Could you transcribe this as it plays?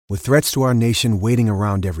With threats to our nation waiting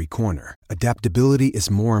around every corner, adaptability is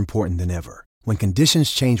more important than ever. When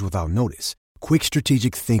conditions change without notice, quick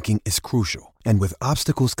strategic thinking is crucial. And with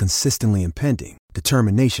obstacles consistently impending,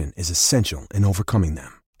 determination is essential in overcoming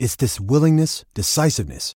them. It's this willingness,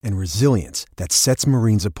 decisiveness, and resilience that sets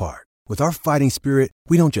Marines apart. With our fighting spirit,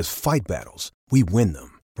 we don't just fight battles, we win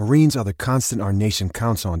them. Marines are the constant our nation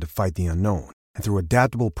counts on to fight the unknown. And through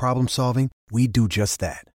adaptable problem solving, we do just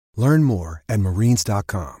that. Learn more at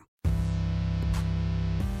marines.com.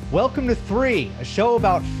 Welcome to 3, a show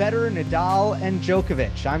about Federer, Nadal, and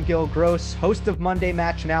Djokovic. I'm Gil Gross, host of Monday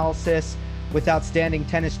Match Analysis, with outstanding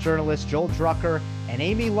tennis journalist Joel Drucker and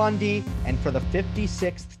Amy Lundy. And for the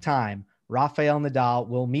 56th time, Rafael Nadal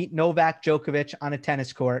will meet Novak Djokovic on a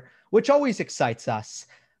tennis court, which always excites us.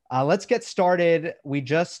 Let's get started. We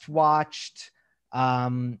just watched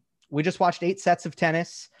 8 sets of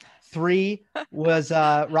tennis. 3 was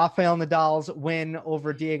Rafael Nadal's win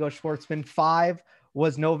over Diego Schwartzman. 5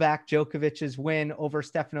 was Novak Djokovic's win over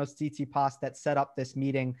Stefanos Tsitsipas that set up this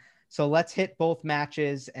meeting. So let's hit both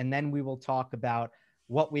matches, and then we will talk about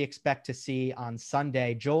what we expect to see on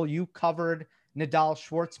Sunday. Joel, you covered Nadal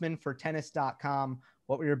Schwartzman for tennis.com.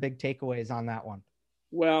 What were your big takeaways on that one?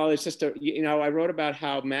 Well, it's just, I wrote about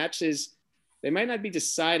how matches, they might not be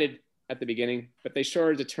decided at the beginning, but they sure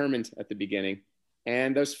are determined at the beginning.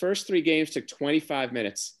 And those first 3 games took 25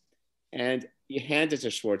 minutes. And you hand it to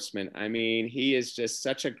Schwartzman. I mean, he is just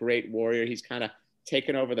such a great warrior. He's kind of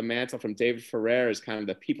taken over the mantle from David Ferrer as kind of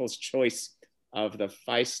the people's choice of the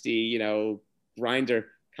feisty, grinder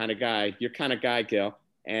kind of guy. Your kind of guy, Gil.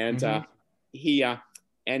 And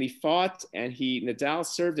he fought, and Nadal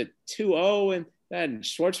served at 2-0, and then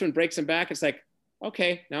Schwartzman breaks him back. It's like,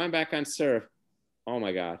 okay, now I'm back on serve. Oh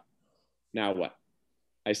my God. Now what?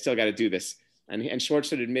 I still got to do this. And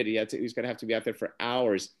Schwartzman admitted he's going to have to be out there for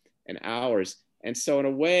hours and hours. And so in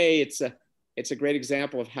a way, it's a great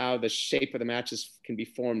example of how the shape of the matches can be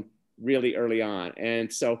formed really early on.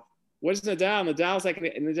 And so what is Nadal?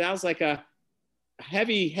 Nadal's like a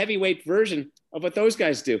heavyweight version of what those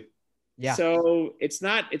guys do. Yeah. So it's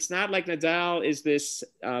not like Nadal is this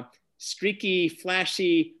streaky,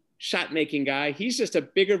 flashy shot-making guy. He's just a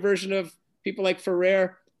bigger version of people like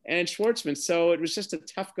Ferrer and Schwartzman. So it was just a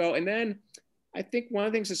tough go. And then I think one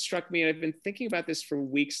of the things that struck me, and I've been thinking about this for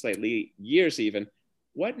weeks lately, years even,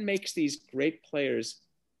 what makes these great players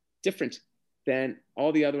different than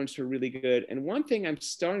all the other ones who are really good? And one thing I'm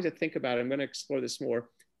starting to think about, I'm going to explore this more,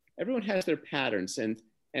 everyone has their patterns, and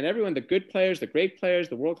everyone, the good players, the great players,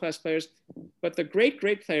 the world-class players, but the great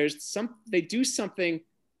players, they do something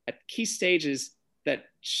at key stages that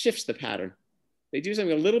shifts the pattern. They do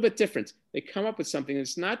something a little bit different. They come up with something.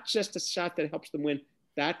 It's not just a shot that helps them win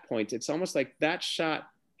that point. It's almost like that shot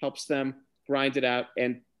helps them grind it out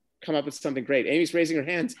and come up with something great. Amy's raising her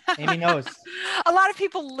hand. Amy knows. A lot of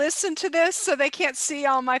people listen to this, so they can't see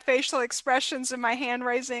all my facial expressions and my hand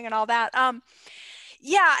raising and all that.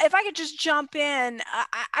 Yeah, if I could just jump in,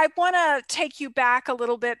 I want to take you back a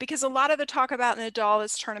little bit, because a lot of the talk about Nadal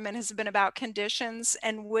this tournament has been about conditions,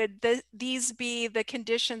 and would these be the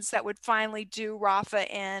conditions that would finally do Rafa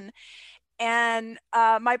in? And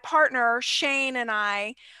my partner, Shane, and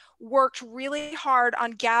I worked really hard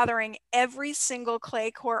on gathering every single clay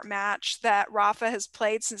court match that Rafa has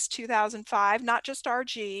played since 2005, not just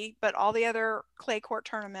RG, but all the other clay court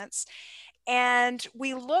tournaments. And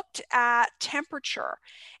we looked at temperature,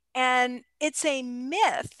 and it's a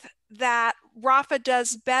myth that Rafa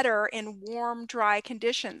does better in warm, dry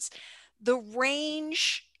conditions. The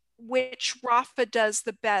range which Rafa does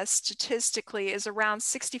the best statistically is around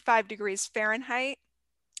 65 degrees Fahrenheit,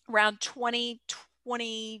 around 20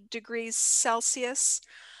 degrees Celsius.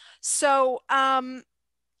 So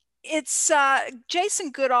it's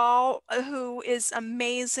Jason Goodall, who is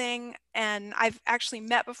amazing, and I've actually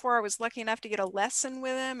met before. I was lucky enough to get a lesson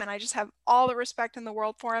with him, and I just have all the respect in the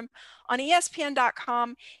world for him. On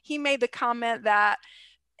ESPN.com, he made the comment that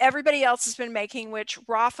everybody else has been making, which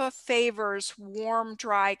Rafa favors warm,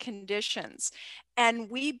 dry conditions. And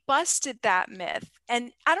we busted that myth.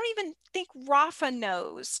 And I don't even think Rafa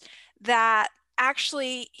knows that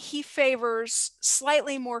actually he favors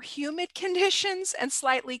slightly more humid conditions and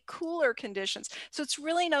slightly cooler conditions. So it's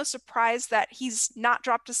really no surprise that he's not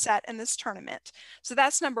dropped a set in this tournament. So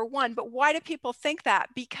that's number one. But why do people think that?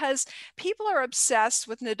 Because people are obsessed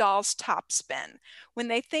with Nadal's topspin. When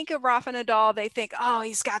they think of Rafa Nadal, they think, oh,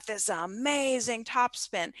 he's got this amazing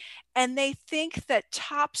topspin. And they think that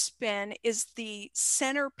topspin is the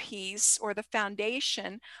centerpiece or the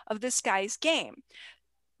foundation of this guy's game.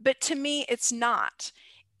 But to me, it's not.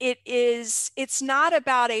 it's not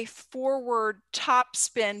about a forward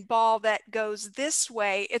topspin ball that goes this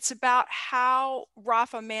way. It's about how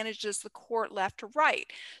Rafa manages the court left to right.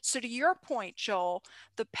 So to your point, Joel,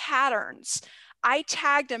 the patterns. I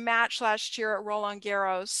tagged a match last year at Roland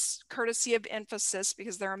Garros, courtesy of Infosys,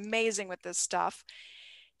 because they're amazing with this stuff.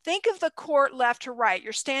 Think of the court left to right.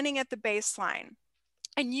 You're standing at the baseline,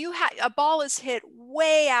 and a ball is hit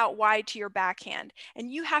way out wide to your backhand,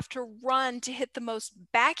 and you have to run to hit the most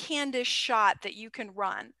backhandish shot that you can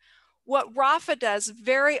run. What Rafa does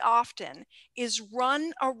very often is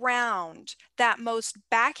run around that most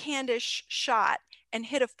backhandish shot and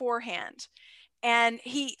hit a forehand. And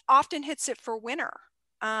he often hits it for winner.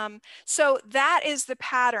 So that is the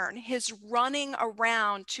pattern, his running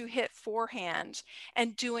around to hit forehand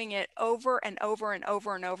and doing it over and over and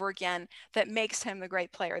over and over again that makes him the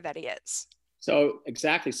great player that he is. So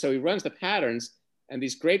exactly. So he runs the patterns, and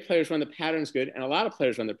these great players run the patterns good, and a lot of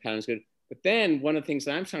players run their patterns good. But then one of the things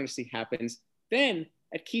that I'm trying to see happens, then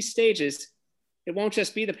at key stages, it won't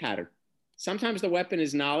just be the pattern. Sometimes the weapon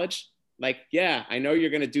is knowledge. Like, yeah, I know you're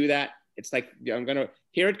going to do that. It's like,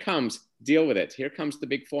 here it comes, deal with it. Here comes the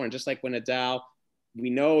big four. And just like when Nadal, we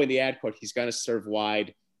know in the ad court, he's going to serve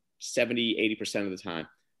wide 70, 80% of the time.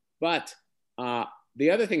 But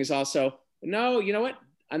the other thing is also, no, you know what?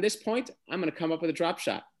 On this point, I'm going to come up with a drop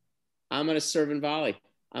shot. I'm going to serve and volley.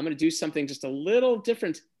 I'm going to do something just a little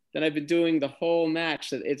different than I've been doing the whole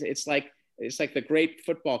match. It's like the great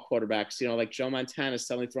football quarterbacks, like Joe Montana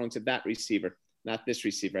suddenly throwing to that receiver, not this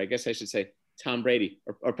receiver. I guess I should say Tom Brady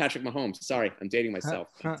or Patrick Mahomes. Sorry, I'm dating myself.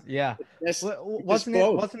 Yeah. Wasn't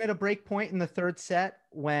it a break point in the third set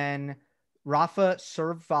when Rafa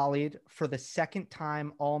serve volleyed for the second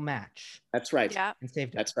time all match? That's right. Yeah. And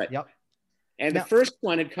saved it. That's right. Yep. And the first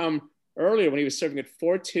one had come earlier when he was serving at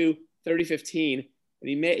 4-2, 30-15. And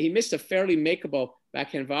he missed a fairly makeable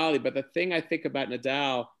backhand volley. But the thing I think about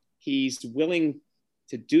Nadal, he's willing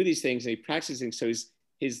to do these things and he practices things. So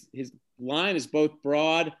his line is both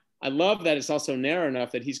broad. I love that it's also narrow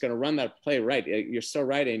enough that he's going to run that play right. You're so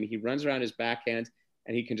right, Amy. He runs around his backhand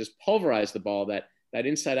and he can just pulverize the ball, that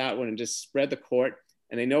inside out one, and just spread the court.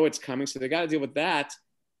 And they know it's coming, so they got to deal with that.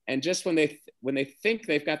 And just when they think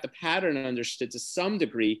they've got the pattern understood to some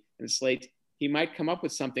degree, and it's late, he might come up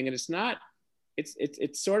with something. And it's not. It's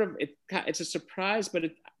a surprise.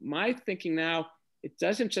 But my thinking now, it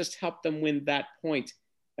doesn't just help them win that point.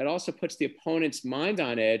 It also puts the opponent's mind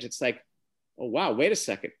on edge. It's like, oh wow, wait a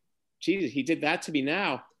second. Jesus, he did that to me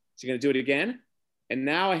now. Is he going to do it again? And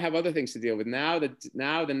now I have other things to deal with. Now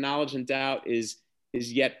the knowledge and doubt is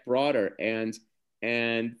yet broader. And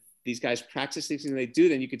these guys practice these things and they do.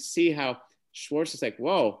 Then you could see how Schwartz is like,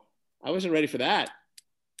 whoa, I wasn't ready for that.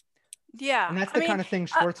 Yeah. And that's the kind of thing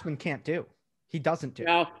Schwartzman can't do. He doesn't do.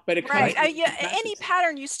 No, but it right. Any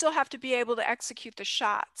pattern, you still have to be able to execute the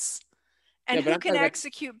shots. And who can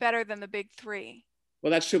execute better than the big three? Well,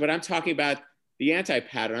 that's true. But I'm talking about the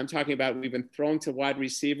anti-pattern. I'm talking about we've been throwing to wide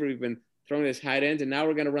receiver, we've been throwing this tight end, and now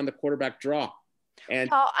we're going to run the quarterback draw. And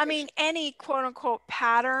any quote unquote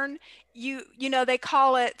pattern, they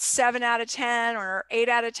call it 7 out of 10 or 8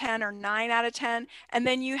 out of 10 or 9 out of 10. And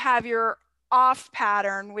then you have your off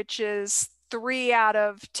pattern, which is 3 out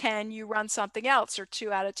of 10, you run something else, or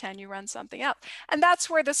 2 out of 10, you run something else. And that's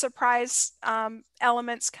where the surprise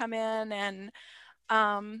elements come in. And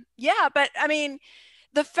but I mean,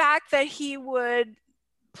 the fact that he would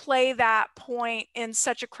play that point in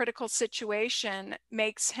such a critical situation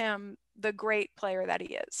makes him the great player that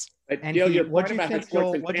he is. And what do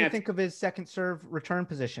you think of his second serve return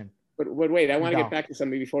position? But wait, I want to get back to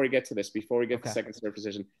something before we get to this, before we get to second serve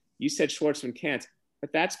position. You said Schwartzman can't,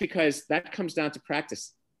 but that's because that comes down to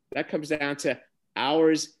practice. That comes down to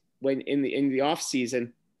hours when in the off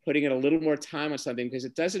season, putting in a little more time on something, because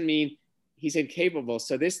it doesn't mean he's incapable.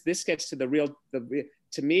 So this gets to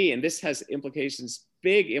to me, and this has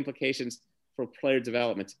big implications for player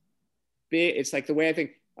development. It's like the way I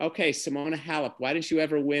think, okay, Simona Halep, why didn't you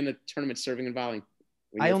ever win a tournament serving and volleying?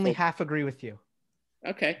 I only half agree with you.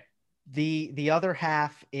 Okay. The other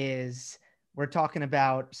half is we're talking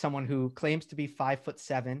about someone who claims to be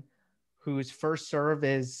 5'7", whose first serve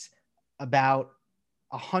is about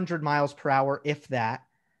 100 miles per hour, if that.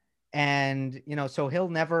 And, so he'll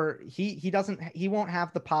never, he won't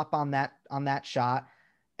have the pop on that shot.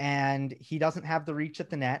 And he doesn't have the reach at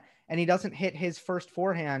the net, and he doesn't hit his first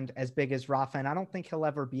forehand as big as Rafa. And I don't think he'll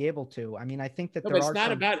ever be able to. I mean, I think that there are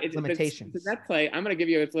some limitations. The net play, I'm going to give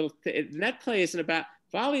you a little, net play isn't about,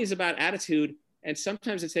 volley is about attitude. And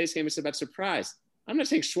sometimes in today's game, it's about surprise. I'm not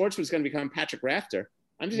saying Schwartzman's going to become Patrick Rafter.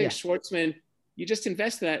 I'm just saying Schwartzman, you just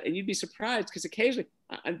invest in that and you'd be surprised, because occasionally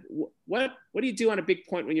what do you do on a big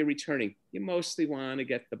point when you're returning? You mostly want to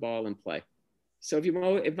get the ball in play. So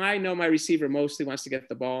if I know my receiver mostly wants to get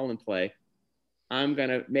the ball in play,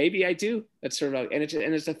 maybe I do. That's sort of, and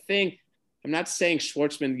it's a thing. I'm not saying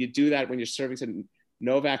Schwartzman, you do that when you're serving to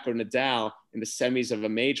Novak or Nadal in the semis of a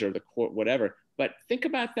major, the court, whatever. But think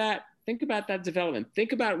about that. Think about that development.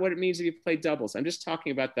 Think about what it means if you play doubles. I'm just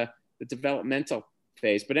talking about the developmental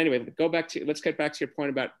phase. But anyway, let's get back to your point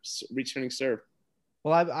about returning serve.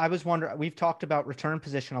 Well, I was wondering, we've talked about return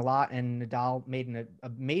position a lot, and Nadal made a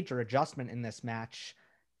major adjustment in this match.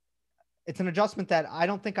 It's an adjustment that I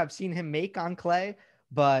don't think I've seen him make on clay,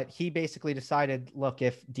 but he basically decided, look,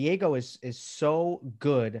 if Diego is so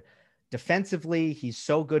good defensively, he's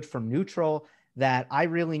so good from neutral, that I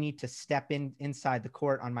really need to step inside the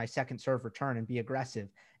court on my second serve return and be aggressive.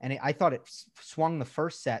 And I thought it swung the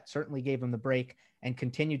first set, certainly gave him the break, and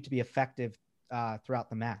continued to be effective throughout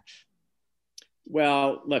the match.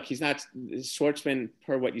 Well, look, he's not Schwartzman,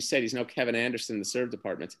 per what you said, he's no Kevin Anderson in the serve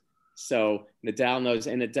department. So Nadal knows,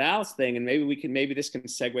 and Nadal's thing, and maybe this can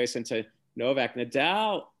segue us into Novak.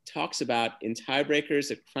 Nadal talks about in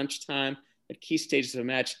tiebreakers, at crunch time, at key stages of a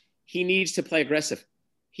match, he needs to play aggressive.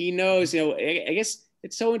 He knows, I guess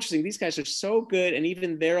it's so interesting. These guys are so good, and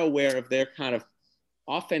even they're aware of their kind of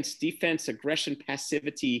offense, defense, aggression,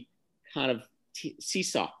 passivity kind of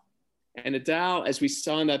seesaw. And Nadal, as we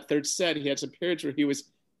saw in that third set, he had some periods where he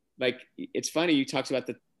was like, it's funny, you talked about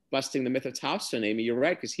busting the myth of topspin, Amy. You're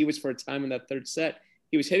right, because he was, for a time in that third set,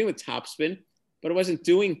 he was hitting with topspin, but it wasn't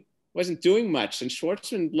doing much. And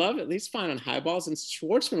Schwartzman loved it. He's fine on high balls, and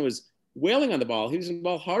Schwartzman was wailing on the ball. He was on the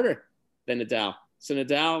ball harder than Nadal. So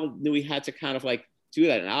Nadal knew he had to kind of like do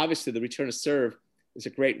that. And obviously the return of serve is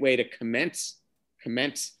a great way to commence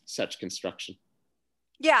such construction.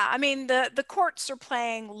 Yeah, I mean, the courts are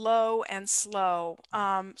playing low and slow.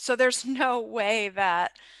 So there's no way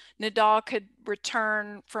that Nadal could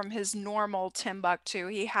return from his normal Timbuktu.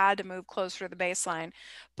 He had to move closer to the baseline.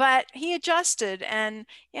 But he adjusted. And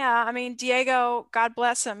yeah, I mean, Diego, God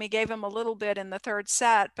bless him, he gave him a little bit in the third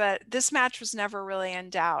set. But this match was never really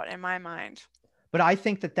in doubt in my mind. But I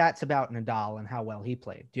think that's about Nadal and how well he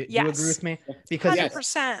played. Do you agree with me? Because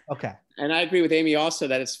 100%. Okay. And I agree with Amy also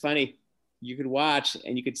that it's funny. You could watch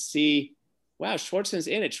and you could see, wow, Schwartzman's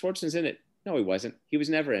in it. No, he wasn't. He was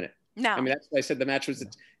never in it. No. I mean, that's why I said the match was,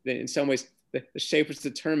 in some ways, the shape was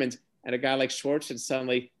determined. And a guy like Schwartzman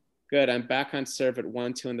suddenly, good, I'm back on serve at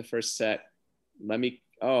 1-2 in the first set.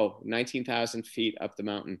 19,000 feet up the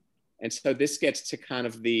mountain. And so this gets to kind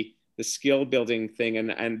of the skill building thing.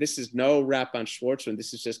 And this is no rap on Schwartzman.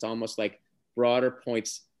 This is just almost like broader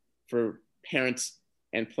points for parents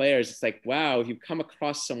and players. It's like, wow, if you come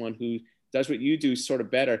across someone who does what you do sort of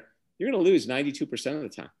better, you're going to lose 92% of the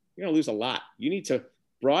time. You're going to lose a lot. You need to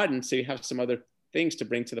broaden so you have some other things to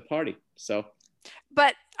bring to the party. So,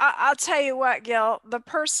 but I'll tell you what, Gil, the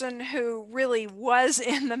person who really was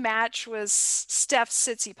in the match was Steph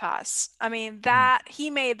Tsitsipas. I mean, he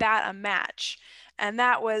made that a match, and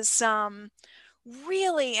that was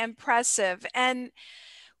really impressive. And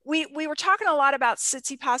we were talking a lot about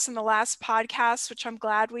Tsitsipas in the last podcast, which I'm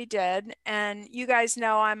glad we did. And you guys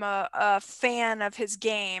know I'm a fan of his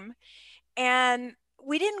game. And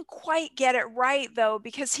we didn't quite get it right, though,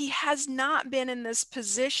 because he has not been in this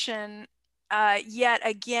position yet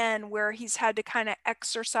again where he's had to kind of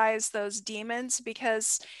exercise those demons,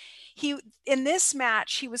 because in this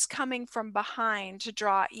match, he was coming from behind to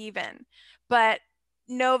draw even. But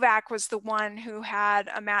Novak was the one who had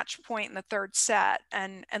a match point in the third set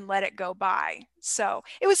and let it go by. So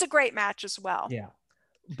it was a great match as well. Yeah.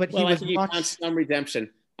 But he found some redemption.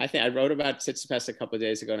 I think I wrote about Tsitsipas a couple of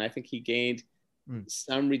days ago, and I think he gained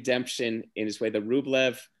some redemption in his way. The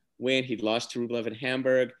Rublev win, he lost to Rublev in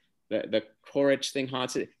Hamburg. The Coric thing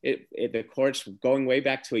haunts it. The Coric going way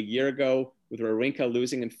back to a year ago with Wawrinka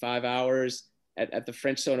losing in 5 hours at the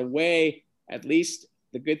French Zone away. At least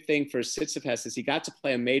the good thing for Tsitsipas is he got to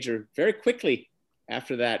play a major very quickly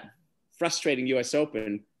after that frustrating U.S.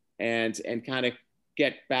 Open and kind of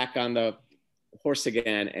get back on the horse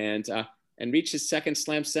again and reach his second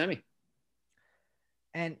slam semi.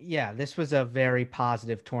 And yeah, this was a very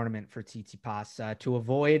positive tournament for Tsitsipas to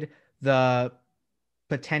avoid the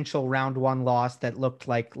potential round one loss that looked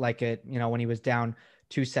like it, when he was down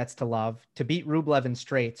 2-0. To beat Rublev in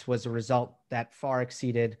straights was a result that far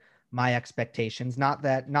exceeded my expectations. Not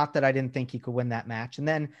that I didn't think he could win that match. And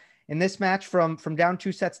then in this match from down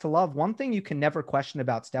 2-0, one thing you can never question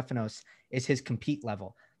about Stefanos is his compete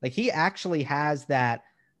level. Like, he actually has that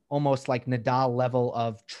almost like Nadal level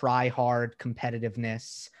of try hard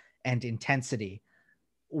competitiveness and intensity.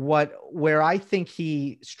 where I think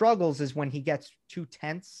he struggles is when he gets too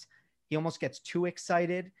tense. He almost gets too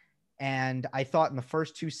excited. And I thought in the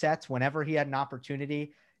first 2 sets, whenever he had an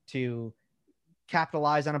opportunity to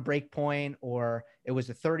capitalize on a break point, or it was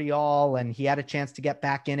a 30-all and he had a chance to get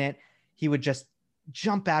back in it, he would just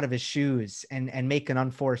jump out of his shoes and make an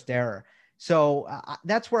unforced error. So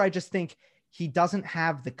that's where I just think he doesn't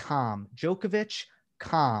have the calm. Djokovic,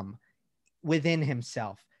 calm within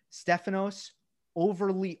himself. Stefanos,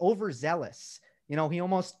 overzealous. He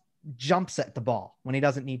almost jumps at the ball when he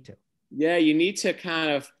doesn't need to. Yeah, you need to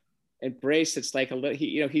kind of embrace. It's like a little.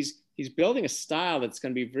 He's building a style that's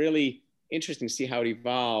going to be really interesting to see how it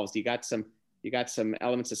evolves. You got some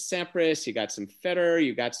elements of Sampras. You got some Federer.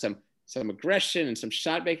 You got some aggression and some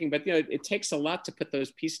shot making. But it takes a lot to put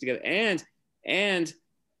those pieces together. And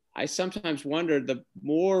I sometimes wonder, the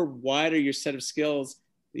more wider your set of skills,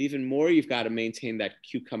 even more you've got to maintain that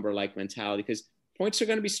cucumber-like mentality, because points are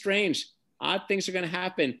going to be strange. Odd things are going to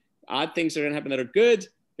happen. Odd things are going to happen that are good,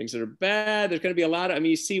 things that are bad. There's going to be a lot of,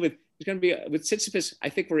 you see with Tsitsipas, I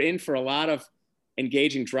think we're in for a lot of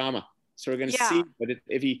engaging drama. So we're going to see, but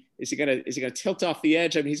is he going to tilt off the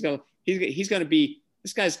edge? I mean, he's going to be,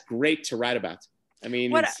 this guy's great to write about. I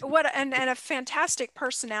mean, and a fantastic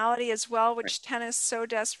personality as well, which tennis so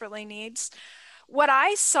desperately needs. What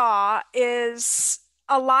I saw is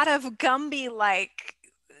a lot of Gumby-like,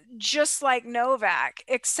 just like Novak,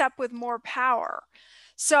 except with more power.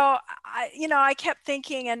 So, I kept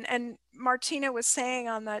thinking, and Martina was saying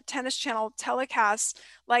on the Tennis Channel telecast,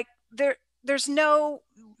 like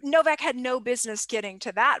Novak had no business getting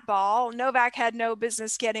to that ball. Novak had no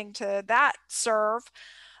business getting to that serve.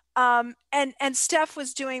 And Steph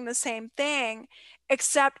was doing the same thing,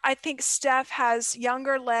 except I think Steph has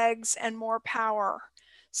younger legs and more power.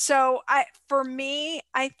 So for me,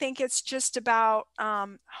 I think it's just about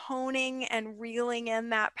honing and reeling in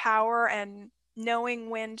that power and knowing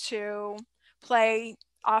when to play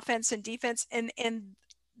offense and defense in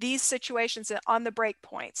these situations on the break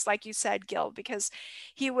points, like you said, Gil, because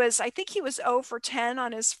I think he was 0 for 10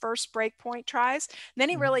 on his first break point tries. And then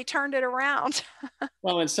he really turned it around.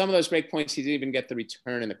 Well, in some of those break points, he didn't even get the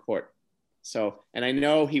return in the court. So, and I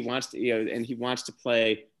know he wants to, and he wants to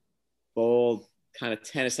play bold kind of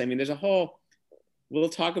tennis. I mean, there's we'll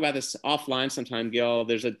talk about this offline sometime, Gil.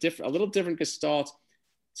 There's a little different gestalt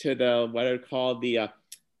to what I would call the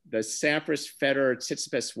Sampras, Federer,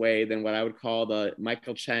 Tsitsipas way than what I would call the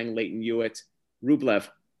Michael Chang, Leighton Hewitt, Rublev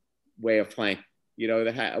way of playing.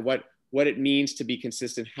 What it means to be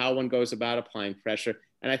consistent, how one goes about applying pressure.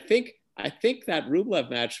 And I think that Rublev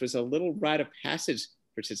match was a little rite of passage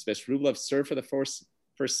for Tsitsipas. Rublev served for the first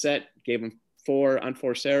set, gave him 4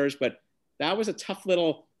 unforced errors, but that was a tough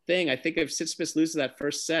little thing. I think if Tsitsipas loses that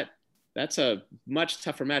first set, that's a much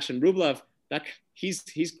tougher match. And Rublev,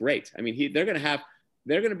 he's great. I mean,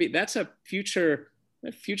 that's a future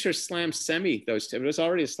slam semi. It was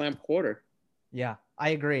already a slam quarter. Yeah, I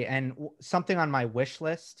agree. And something on my wish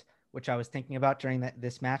list, which I was thinking about during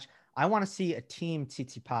this match, I want to see a team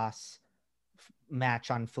Tsitsipas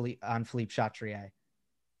match on Philippe Chatrier.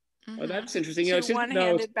 Oh, that's interesting. Two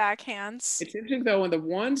one-handed backhands. It's interesting though, when the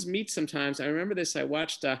ones meet sometimes. I remember this. I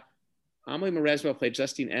watched Amelie Mauresmo play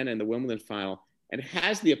Justine Henin in the Wimbledon final, and it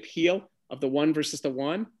has the appeal of the one versus the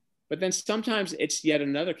one, but then sometimes it's yet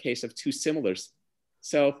another case of two similars.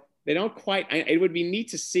 So they don't quite. It would be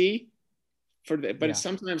neat to see, it's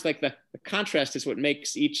sometimes like the contrast is what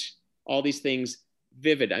makes all these things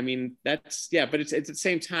vivid. I mean, but it's at the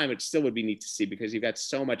same time, it still would be neat to see because you've got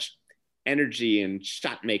so much energy and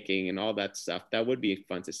shot making and all that stuff. That would be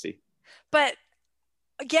fun to see. But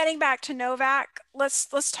getting back to Novak,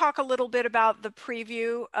 let's talk a little bit about the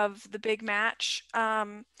preview of the big match.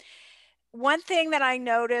 One thing that I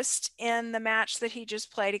noticed in the match that he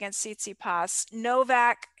just played against Tsitsipas,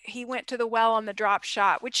 Novak, he went to the well on the drop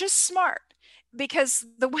shot, which is smart because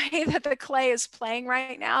the way that the clay is playing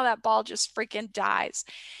right now, that ball just freaking dies.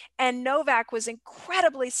 And Novak was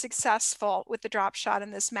incredibly successful with the drop shot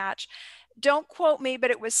in this match. Don't quote me,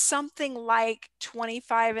 but it was something like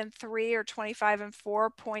 25-3 or 25-4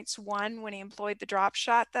 points won when he employed the drop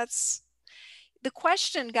shot. That's the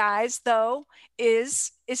question, guys, though,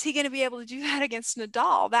 is he going to be able to do that against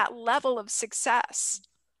Nadal, that level of success?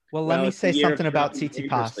 Well, let me say something about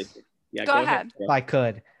Tsitsipas. Yeah, go ahead. If I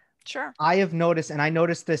could. Sure. I have noticed, and I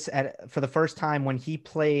noticed this for the first time when he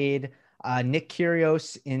played Nick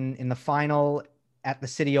Kyrgios in the final at the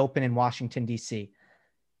City Open in Washington, D.C.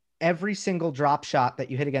 Every single drop shot that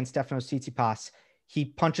you hit against Stefanos Tsitsipas, he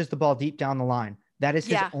punches the ball deep down the line. That is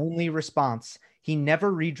his only response. He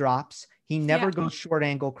never redrops. He never goes short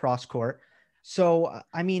angle cross court. So,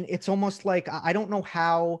 I mean, it's almost like, I don't know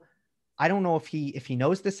how, I don't know if he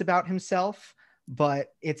knows this about himself,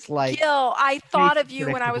 but it's like, Gil, I thought crazy of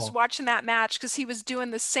you when I was predictable. watching that match because he was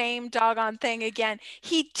doing the same doggone thing again.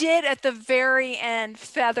 He did at the very end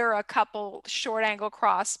feather a couple short angle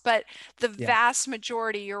cross, but the Yeah. vast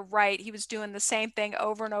majority, you're right, he was doing the same thing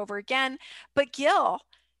over and over again. But Gil,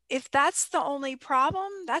 if that's the only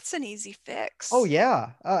problem, that's an easy Oh fix. yeah,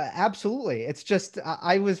 absolutely. It's just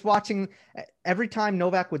I was watching every time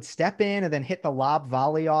Novak would step in and then hit the lob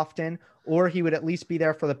volley often, or he would at least be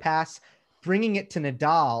there for the pass, bringing it to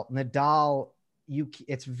Nadal. Nadal,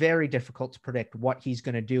 it's very difficult to predict what he's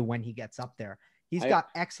going to do when he gets up there. He's I, got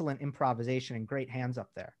excellent improvisation and great hands up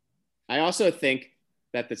there. I also think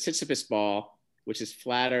that the Tsitsipas ball, which is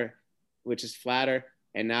flatter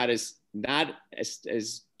and not as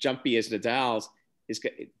jumpy as Nadal's,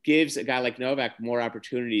 gives a guy like Novak more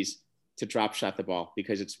opportunities to drop shot the ball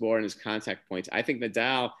because it's more in his contact points. I think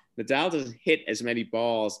Nadal doesn't hit as many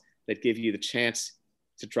balls that give you the chance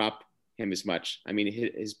to drop him as much. I mean,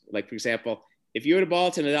 his like, for example, if you hit a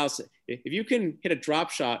ball to Nadal, if you can hit a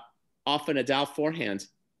drop shot off a Nadal forehand,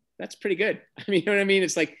 that's pretty good. I mean, you know what I mean?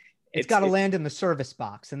 It's like, It's got to land in the service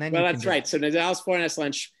box, and then well, you can that's do right. it. So Nadal's forehand has to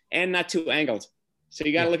land and not too angled. So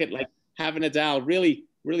you got to look at like having Nadal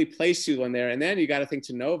really place you in there. And then you got to think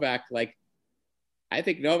to Novak, like, I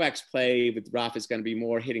think Novak's play with Rafa is going to be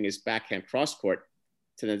more hitting his backhand cross court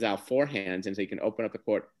to Nadal forehand, and so he can open up the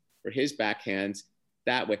court for his backhand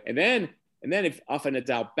that way. And then if off a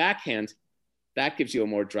Nadal backhand, that gives you a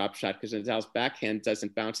more drop shot because Nadal's backhand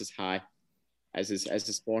doesn't bounce as high as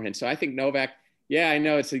his forehand. So I think Novak, yeah, I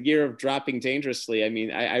know it's a year of dropping dangerously. I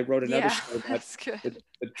mean, I wrote another show about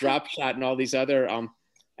the drop shot and all these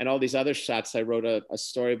other shots. I wrote a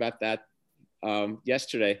story about that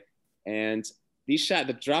yesterday, and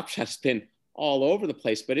the drop shot has been all over the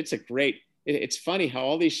place. But it's funny how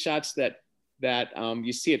all these shots that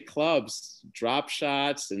you see at clubs, drop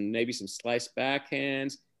shots and maybe some slice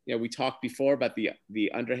backhands. You know, we talked before about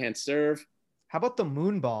the underhand serve. How about the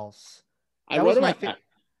moon balls? I wrote about that.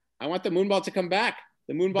 I want the moonball to come back.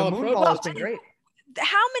 The moonball has been great.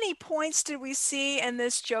 How many points did we see in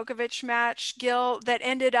this Djokovic match, Gil, that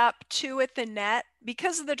ended up 2 at the net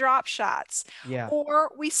because of the drop shots? Yeah.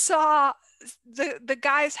 Or we saw the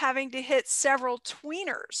guys having to hit several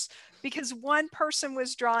tweeners because one person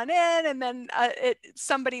was drawn in and then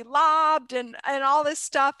somebody lobbed and all this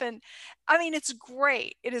stuff. And I mean, it's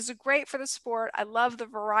great. It is great for the sport. I love the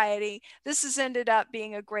variety. This has ended up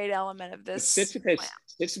being a great element of this.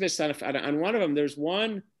 Tsitsipas on one of them, there's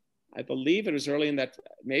one, I believe it was early in that,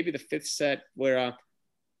 maybe the 5th set, where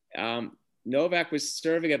Novak was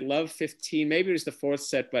serving at love 15. Maybe it was the 4th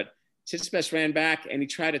set, but Tsitsipas ran back and he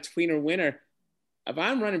tried a tweener winner. If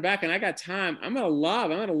I'm running back and I got time, I'm going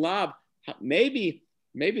to lob maybe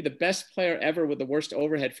the best player ever with the worst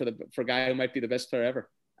overhead for a guy who might be the best player ever.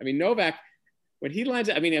 I mean, Novak, when he lines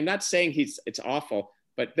up, I mean, I'm not saying it's awful,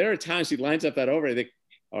 but there are times he lines up that overhead. I think,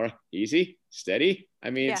 all right, easy, steady. I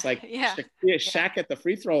mean, it's like Shaq at the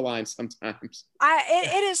free throw line sometimes.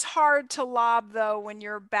 It is hard to lob though when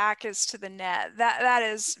your back is to the net. That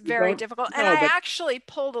is very difficult. And I actually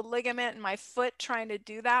pulled a ligament in my foot trying to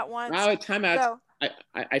do that once. Now, time out. So,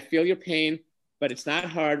 I feel your pain, but it's not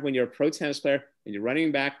hard when you're a pro tennis player and you're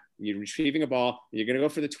running back, and you're retrieving a ball, and you're going to go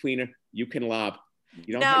for the tweener. You can lob.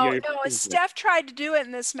 No, Steph tried to do it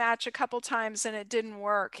in this match a couple times and it didn't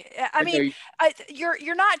work. I mean,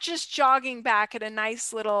 you're not just jogging back at a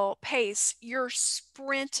nice little pace. You're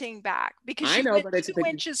sprinting back because you're 2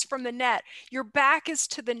 inches from the net. Your back is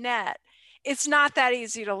to the net. It's not that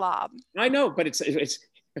easy to lob. I know, but it's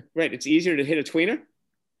right. It's easier to hit a tweener.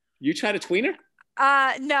 You tried a tweener?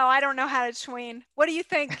 No, I don't know how to tween. What do you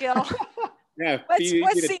think, Gil? Yeah. What's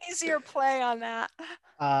the easier play on that?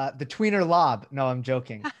 The tweener lob. No, I'm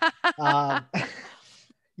joking.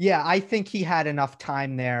 Yeah, I think he had enough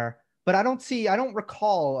time there, but I don't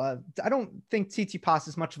recall. I don't think Tsitsipas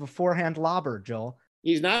is much of a forehand lobber, Joel.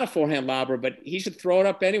 He's not a forehand lobber, but he should throw it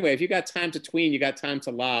up anyway. If you got time to tween, you got time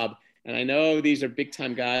to lob. And I know these are big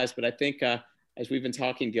time guys, but I think as we've been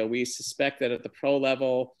talking, Gil, we suspect that at the pro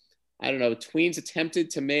level, I don't know, tweens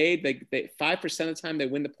attempted to made, they 5% of the time they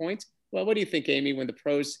win the point. Well, what do you think, Amy, when the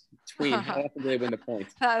pros tween? How often do they win the point?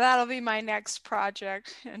 That'll be my next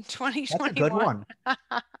project in 2021. That's a good one.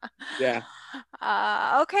 Yeah.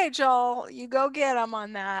 Okay, Joel, you go get them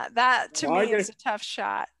on that. That, to me, is a tough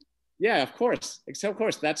shot. Yeah, of course. Of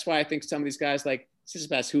course. That's why I think some of these guys like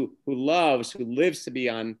Tsitsipas, who lives to be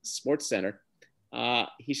on SportsCenter,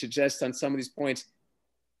 he should just, on some of these points,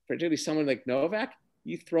 particularly someone like Novak,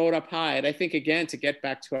 you throw it up high. And I think, again, to get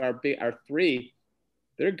back to our 3,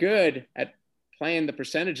 they're good at playing the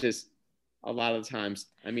percentages a lot of the times.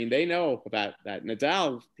 I mean, they know about that.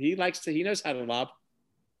 Nadal, he knows how to lob.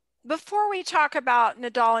 Before we talk about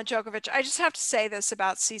Nadal and Djokovic, I just have to say this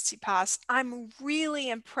about Tsitsipas. I'm really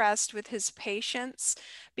impressed with his patience,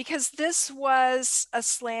 because this was a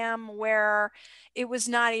slam where it was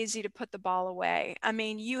not easy to put the ball away. I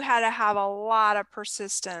mean, you had to have a lot of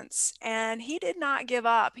persistence, and he did not give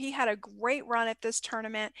up. He had a great run at this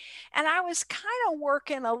tournament, and I was kind of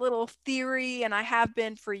working a little theory, and I have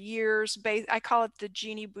been for years. I call it the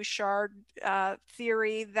Jeannie Bouchard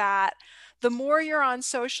theory, that the more you're on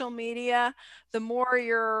social media, the more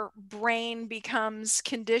your brain becomes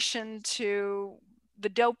conditioned to the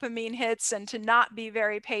dopamine hits and to not be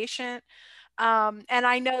very patient. And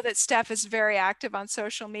I know that Steph is very active on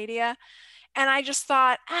social media. And I just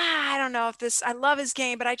thought, I don't know if this, I love his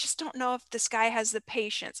game, but I just don't know if this guy has the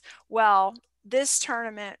patience. Well, this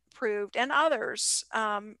tournament proved, and others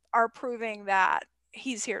are proving, that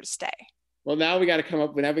he's here to stay. Well, now we got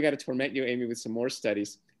to torment you, Amy, with some more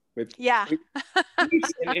studies. With tweets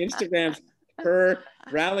and Instagrams per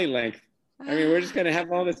rally length. I mean, we're just going to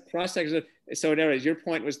have all this cross section. So, anyways, your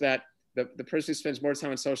point was that the person who spends more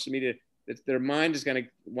time on social media, their mind is going to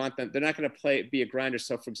want them. They're not going to be a grinder.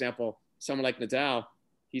 So, for example, someone like Nadal,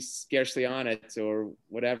 he's scarcely on it or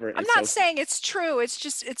whatever. I'm not saying it's true.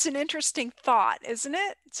 It's an interesting thought, isn't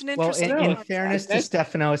it? It's an interesting. Well, in fairness to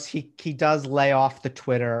Stefanos, he does lay off the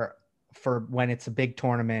Twitter for when it's a big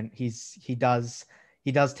tournament. He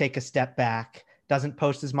does take a step back, doesn't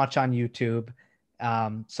post as much on YouTube.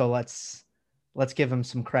 So let's give him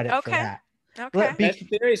some credit for that. Okay. Best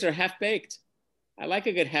theories are half-baked. I like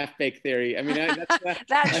a good half-baked theory. I mean,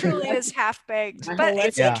 that truly is half-baked, but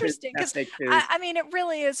it's interesting because I mean, it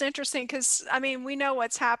really is interesting because I mean, we know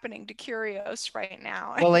what's happening to Kyrgios right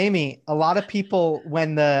now. Well, Amy, a lot of people,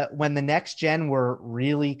 when the next gen were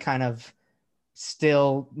really kind of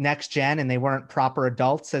still next gen and they weren't proper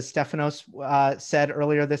adults, as Stefanos said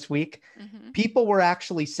earlier this week, people were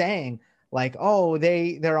actually saying like, oh,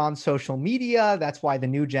 they're on social media, that's why the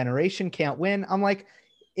new generation can't win. I'm like,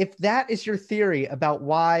 if that is your theory about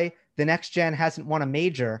why the next gen hasn't won a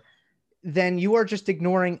major, then you are just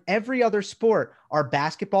ignoring every other sport. Are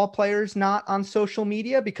basketball players not on social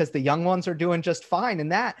media because the young ones are doing just fine? And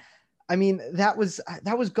that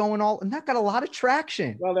was going all, and that got a lot of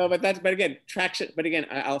traction. Well, no, but again, traction. But again,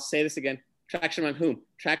 I'll say this again: traction among whom?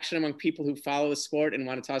 Traction among people who follow the sport and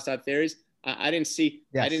want to toss out theories. I didn't see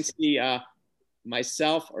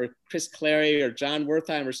myself or Chris Clary or John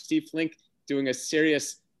Wertheim or Steve Flink doing a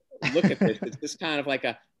serious look at this. It's just kind of like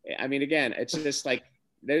again, it's just like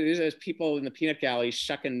there's people in the peanut gallery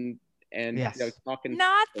shucking and talking.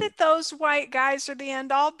 Not that those white guys are the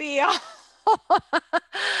end all be all.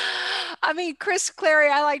 I mean, Chris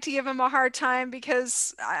Clary, I like to give him a hard time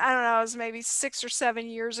because I don't know, it was maybe 6 or 7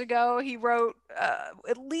 years ago. He wrote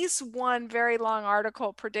at least one very long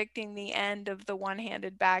article predicting the end of the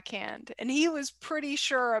one-handed backhand, and he was pretty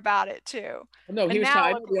sure about it too. No, he was.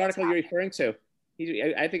 I know the article you're referring to.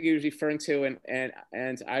 I think he was referring to,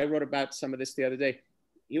 and I wrote about some of this the other day.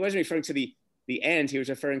 He wasn't referring to the end. He was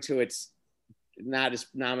referring to it's not as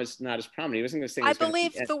prominent. He wasn't going to say. I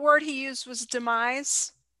believe the word he used was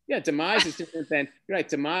demise. Yeah, demise is different than, you're right,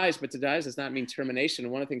 demise, but demise does not mean termination.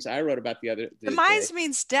 And one of the things I wrote about the other day. Demise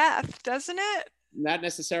means death, doesn't it? Not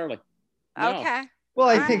necessarily. No. Okay. Well,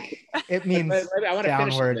 I think it means I want to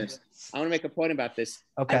downward. finish this. I want to make a point about this.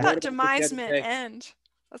 Okay. I thought demise meant end.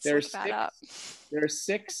 Let's look that up. There are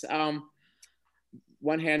 6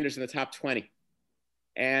 one-handers in the top 20.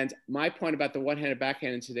 And my point about the one-handed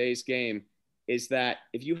backhand in today's game is that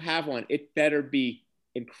if you have one, it better be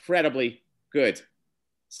incredibly good.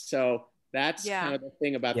 So that's kind of the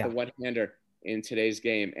thing about the one-hander in today's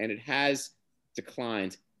game. And it has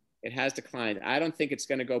declined. I don't think it's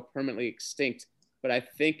going to go permanently extinct. But I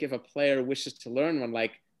think if a player wishes to learn one,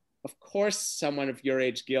 like, of course, someone of your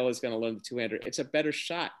age, Gil, is going to learn the two-hander. It's a better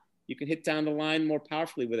shot. You can hit down the line more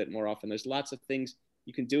powerfully with it more often. There's lots of things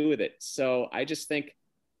you can do with it. So I just think,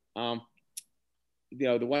 the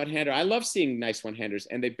one-hander, I love seeing nice one-handers,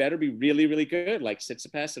 and they better be really, really good, like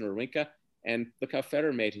Tsitsipas and Wawrinka. And look how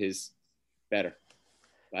Federer made his better.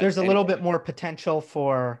 But there's a little bit more potential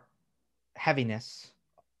for heaviness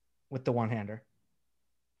with the one-hander.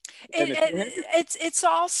 It's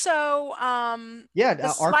also RPM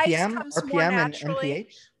and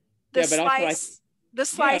MPH. The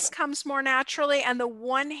slice comes more naturally, and the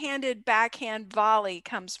one-handed backhand volley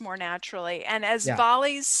comes more naturally. And as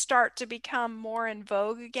volleys start to become more in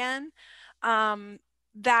vogue again,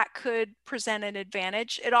 that could present an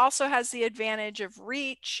advantage. It also has the advantage of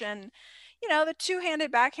reach, and the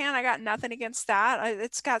two-handed backhand, I got nothing against that.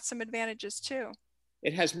 It's got some advantages too.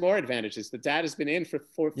 It has more advantages. The dad has been in for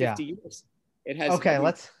 50 years. It has. Okay,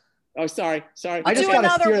 let's. Oh, sorry. I just got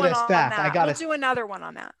to steer this back. We'll do another one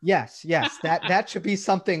on that. Yes. That should be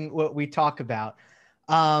something what we talk about.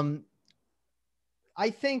 I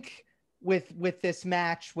think with this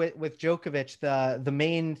match with Djokovic, the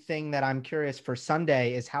main thing that I'm curious for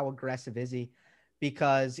Sunday is how aggressive is he,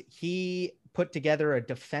 because he put together a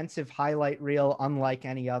defensive highlight reel unlike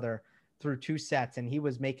any other through 2 sets, and he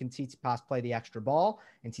was making Tsitsipas play the extra ball,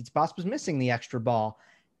 and Tsitsipas was missing the extra ball.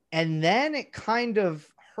 And then it kind of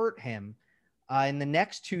hurt him in the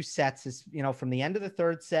next 2 sets, is, from the end of the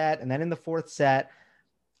 3rd set and then in the 4th set.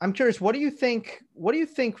 I'm curious, what do you think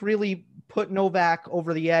really put Novak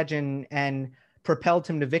over the edge and propelled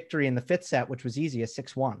him to victory in the 5th set, which was easy, a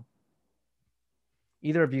 6-1?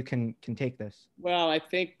 Either of you can take this. Well, I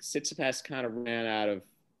think Tsitsipas kind of ran out of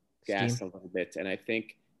gas a little bit, and I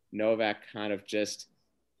think Novak kind of just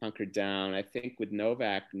hunkered down. I think with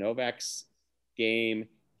Novak's game,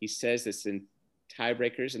 he says this in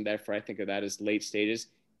tiebreakers, and therefore I think of that as late stages.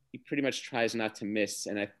 He pretty much tries not to miss,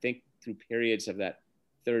 and I think through periods of that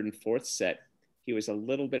 3rd and 4th set, he was a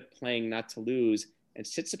little bit playing not to lose. And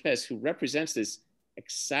Tsitsipas, who represents this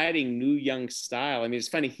exciting new young style. I mean, it's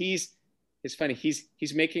funny. He's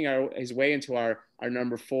making his way into our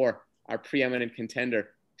number 4, our preeminent contender.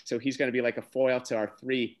 So he's going to be like a foil to our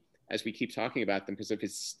 3 as we keep talking about them, because of the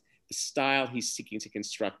style he's seeking to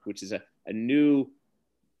construct, which is a new,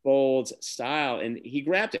 bold style. And he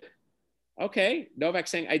grabbed it. Okay, Novak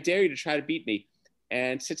saying, I dare you to try to beat me.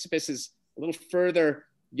 And Tsitsipas is a little further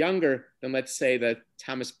younger than, let's say, the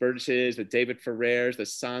Thomas Berdysches, the David Ferrers, the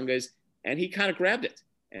Tsongas, and he kind of grabbed it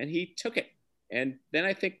and he took it. And then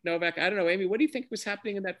I think Novak, I don't know, Amy, what do you think was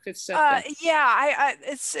happening in that 5th set?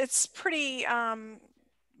 It's pretty,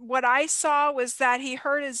 what I saw was that he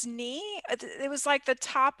hurt his knee. It was like the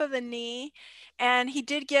top of the knee, and he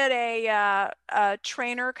did get a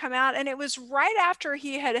trainer come out, and it was right after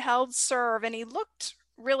he had held serve, and he looked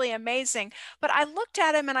really amazing. But I looked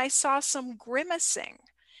at him and I saw some grimacing.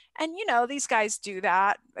 And, these guys do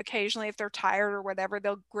that occasionally. If they're tired or whatever,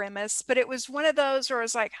 they'll grimace. But it was one of those where I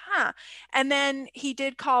was like, huh. And then he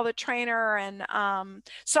did call the trainer. And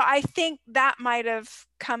so I think that might have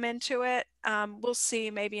come into it. We'll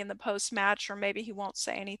see maybe in the post-match, or maybe he won't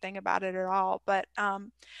say anything about it at all. But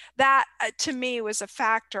that, to me, was a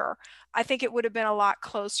factor. I think it would have been a lot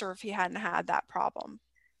closer if he hadn't had that problem.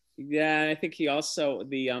 Yeah, I think he also,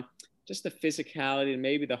 just the physicality and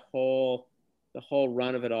maybe the whole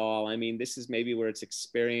run of it all. I mean, this is maybe where it's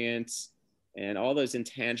experience and all those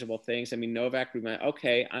intangible things. I mean, Novak,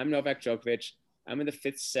 okay, I'm Novak Djokovic. I'm in the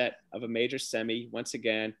 5th set of a major semi. Once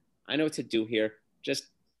again, I know what to do here. Just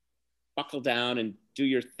buckle down and do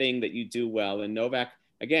your thing that you do well. And Novak,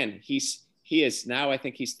 again, he is now, I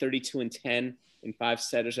think he's 32-10 in 5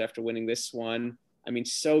 setters after winning this one. I mean,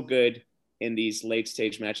 so good in these late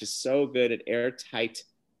stage matches, so good at airtight.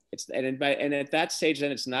 And at that stage,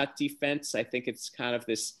 then it's not defense. I think it's kind of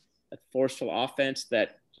this forceful offense,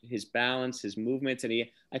 that his balance, his movement, and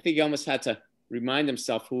I think he almost had to remind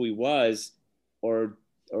himself who he was, or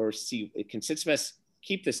see, can Tsitsipas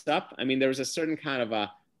keep this up? I mean, there was a certain kind of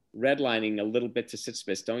a redlining a little bit to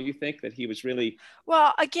Tsitsipas, don't you think, that he was really?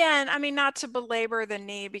 Well, again, I mean, not to belabor the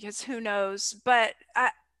knee, because who knows, but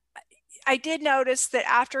I did notice that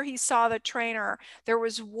after he saw the trainer, there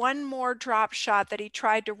was one more drop shot that he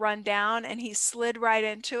tried to run down, and he slid right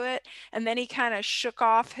into it. And then he kind of shook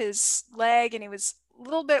off his leg, and he was a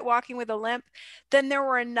little bit walking with a limp. Then there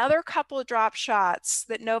were another couple of drop shots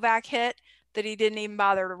that Novak hit that he didn't even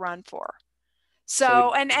bother to run for.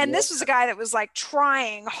 So, and this was a guy that was like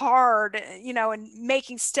trying hard, and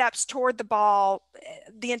making steps toward the ball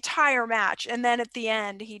the entire match. And then at the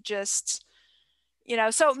end, he just,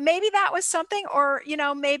 so maybe that was something, or,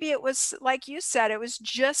 maybe it was, like you said, it was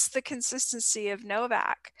just the consistency of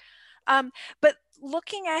Novak. But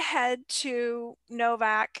looking ahead to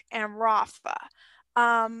Novak and Rafa,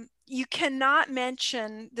 you cannot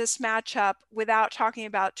mention this matchup without talking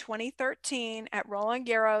about 2013 at Roland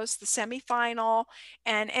Garros, the semifinal.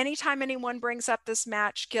 And anytime anyone brings up this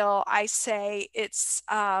match, Gil, I say it's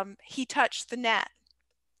he touched the net,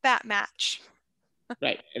 that match.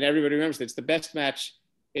 Right. And everybody remembers it's the best match.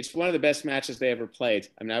 It's one of the best matches they ever played.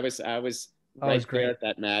 I mean, I was right there at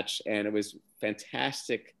that match, and it was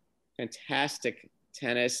fantastic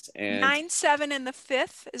tennis. And 9-7 in the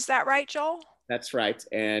 5th. Is that right, Joel? That's right.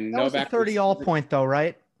 And that Novak was a 30 all point though,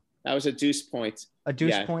 right? That was a deuce point. A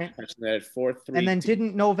deuce point. At 4-3. And then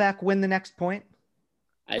didn't Novak win the next point?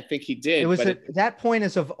 I think he did. It was that point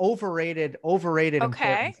is of overrated Okay,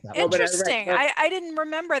 importance. interesting. I didn't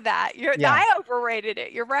remember that. I overrated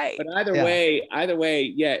it. You're right. But either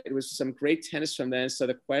way, yeah, it was some great tennis from then. So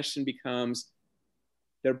the question becomes,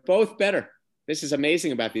 they're both better. This is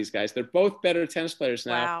amazing about these guys. They're both better tennis players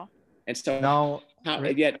now. Wow. And so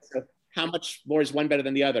how much more is one better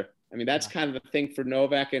than the other? I mean, that's kind of the thing for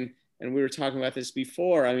Novak. And we were talking about this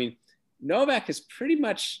before. I mean, Novak has pretty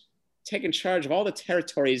much taken charge of all the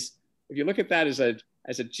territories. If you look at that as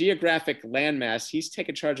a geographic landmass, he's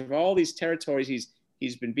taken charge of all these territories.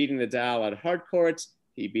 He's been beating Nadal at hard courts.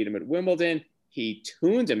 He beat him at Wimbledon. He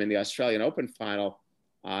tuned him in the Australian Open final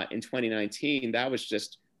in 2019. That was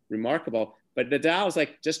just remarkable. But Nadal was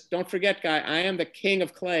like, just don't forget, guy, I am the king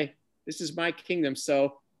of clay. This is my kingdom.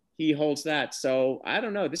 So he holds that. So I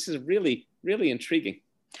don't know. This is really, really intriguing.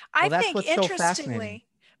 I think interestingly,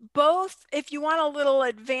 both, if you want a little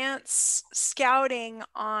advanced scouting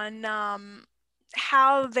on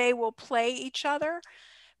how they will play each other,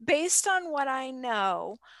 based on what I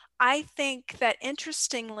know, I think that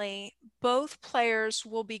interestingly, both players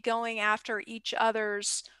will be going after each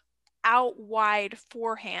other's out wide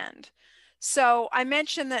forehand. So I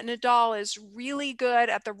mentioned that Nadal is really good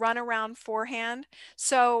at the runaround forehand.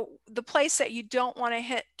 So the place that you don't want to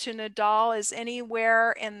hit to Nadal is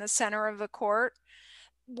anywhere in the center of the court.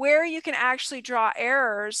 Where you can actually draw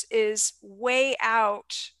errors is way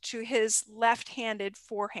out to his left-handed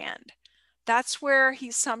forehand. That's where he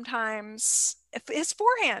sometimes, his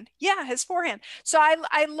forehand. So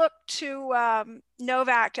I look to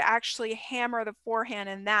Novak to actually hammer the forehand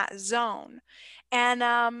in that zone.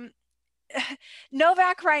 And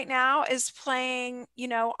Novak right now is playing,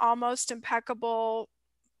 almost impeccable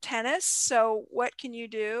tennis. So what can you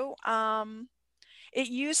do? It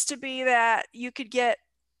used to be that you could get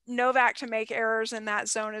Novak to make errors in that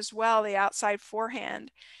zone as well, the outside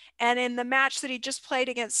forehand. And in the match that he just played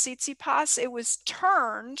against Tsitsipas, it was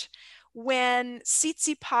turned when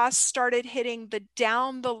Tsitsipas started hitting the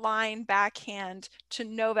down the line backhand to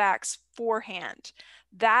Novak's forehand.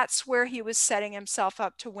 That's where he was setting himself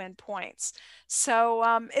up to win points. So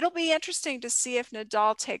it'll be interesting to see if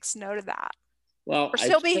Nadal takes note of that. Well,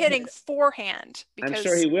 he'll be hitting forehand. I'm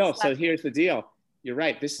sure he will. So here's the deal. You're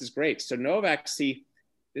right. This is great. So Novak,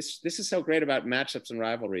 this is so great about matchups and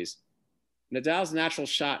rivalries. Nadal's natural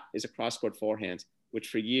shot is a cross-court forehand, which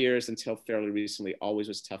for years until fairly recently always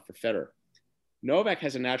was tough for Federer. Novak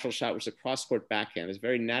has a natural shot, which is a cross-court backhand. It's a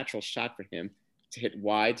very natural shot for him to hit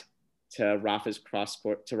wide to Rafa's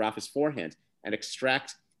cross-court, to Rafa's forehand and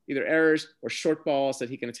extract either errors or short balls that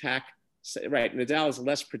he can attack. Right, Nadal is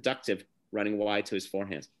less productive running wide to his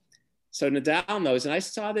forehand. So Nadal knows, and I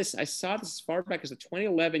saw this as far back as the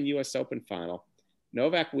 2011 US Open final.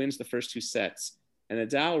 Novak wins the first two sets, and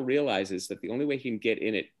Nadal realizes that the only way he can get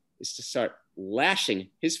in it is to start lashing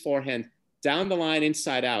his forehand down the line,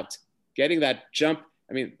 inside out, getting that jump.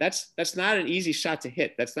 I mean, that's not an easy shot to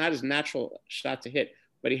hit. That's not his natural shot to hit,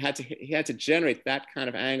 but he had to generate that kind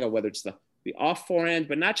of angle, whether it's the off forehand,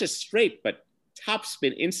 but not just straight, but top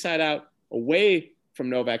spin, inside out, away from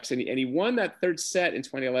Novak's. And he won that third set in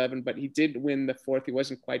 2011, but he did win the fourth. He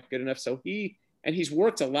wasn't quite good enough. So he's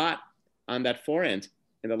worked a lot on that forehand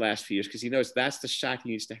in the last few years because he knows that's the shot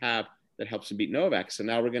he needs to have that helps him beat Novak. So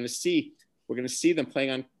now we're going to see them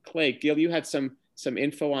playing on clay. Gil, you had some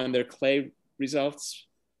info on their clay results.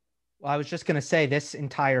 Well, I was just going to say this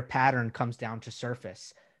entire pattern comes down to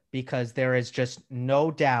surface because there is just no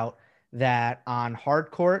doubt that on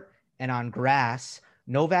hard court and on grass,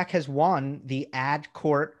 Novak has won the ad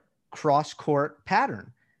court, cross court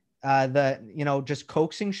pattern. Just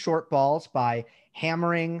coaxing short balls by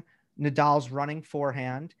hammering Nadal's running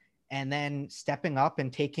forehand and then stepping up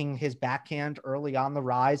and taking his backhand early on the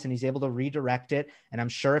rise, and he's able to redirect it. And I'm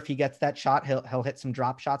sure if he gets that shot, he'll hit some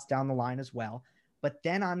drop shots down the line as well. But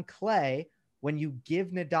then on clay, when you give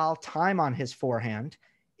Nadal time on his forehand,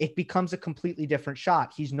 it becomes a completely different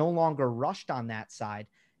shot. He's no longer rushed on that side.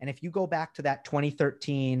 And if you go back to that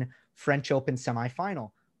 2013 French Open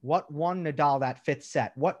semifinal, what won Nadal that fifth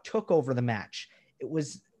set? What took over the match? It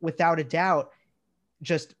was without a doubt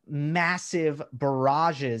just massive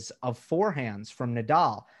barrages of forehands from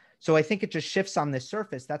Nadal. So I think it just shifts on this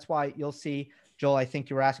surface. That's why you'll see, Joel, I think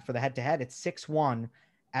you were asking for the head-to-head. It's 6-1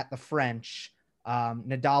 at the French,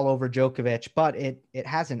 Nadal over Djokovic, but it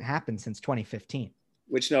hasn't happened since 2015.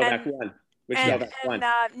 Which Novak won.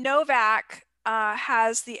 Novak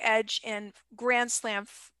has the edge in Grand Slam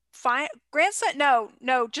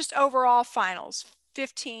just overall finals,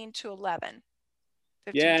 15-11.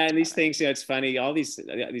 Yeah, and these things, it's funny. All these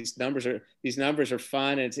numbers are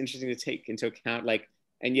fun, and it's interesting to take into account.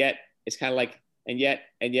 And yet it's kind of like and yet,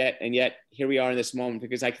 here we are in this moment,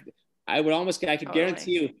 because I could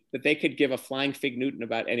guarantee you that they could give a flying fig Newton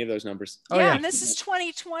about any of those numbers. Yeah, and this is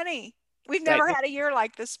 2020. We've never had a year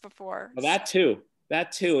like this before. Well, that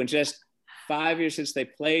too, and just 5 years since they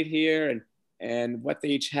played here, and what they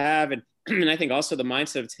each have, and I think also the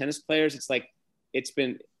mindset of tennis players. It's like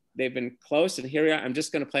they've been close, and here we are. I'm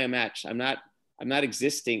just going to play a match. I'm not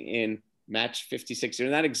existing in match 56. They're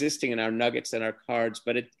not existing in our nuggets and our cards,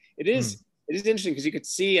 but it is interesting, because you could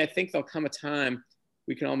see, I think there'll come a time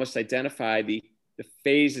we can almost identify the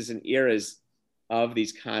phases and eras of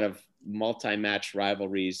these kind of multi-match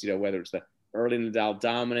rivalries, whether it's the early Nadal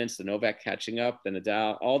dominance, the Novak catching up, the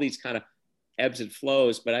Nadal, all these kind of ebbs and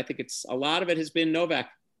flows. But I think it's a lot of it has been Novak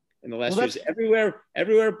in the last years,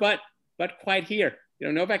 everywhere but quite here.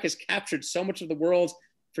 Novak has captured so much of the world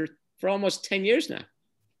for almost 10 years now.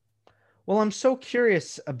 Well, I'm so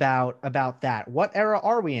curious about that. What era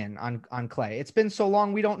are we in on clay? It's been so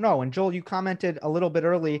long, we don't know. And Joel, you commented a little bit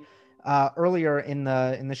earlier in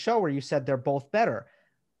the show where you said they're both better.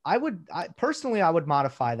 I would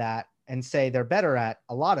modify that and say they're better at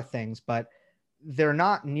a lot of things, but they're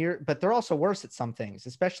not near. But they're also worse at some things,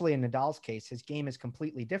 especially in Nadal's case. His game is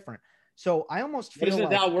completely different. So I almost feel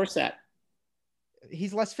what is Nadal worse at?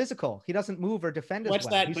 He's less physical. He doesn't move or defend as well. What's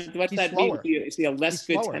that mean? Is he a less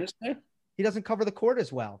good tennis player? He doesn't cover the court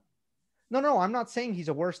as well. No, I'm not saying he's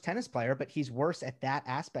a worse tennis player, but he's worse at that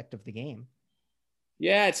aspect of the game.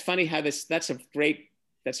 Yeah, it's funny how that's a great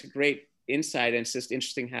insight, and it's just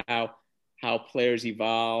interesting how players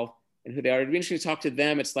evolve and who they are. It'd be interesting to talk to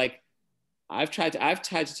them. It's like I've tried to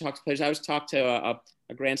talk to players. I was talked to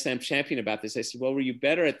a Grand Slam champion about this. I said, well, were you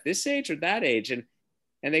better at this age or that age? And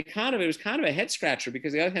it was kind of a head scratcher,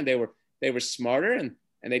 because on the other hand, they were smarter and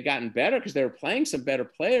they'd gotten better because they were playing some better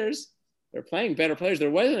players. They're playing better players. There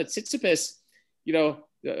wasn't a Tsitsipas,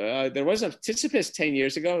 there wasn't a Tsitsipas 10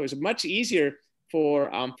 years ago. It was much easier for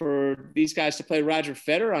these guys to play Roger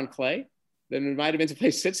Federer on clay than it might have been to play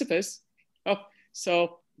Tsitsipas. Oh,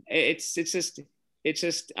 so it's just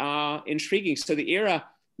intriguing. So the era,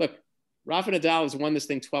 look, Rafa Nadal has won this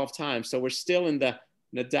thing 12 times. So we're still in the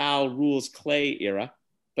Nadal rules clay era,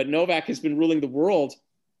 but Novak has been ruling the world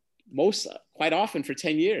quite often for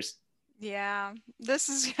 10 years. Yeah, this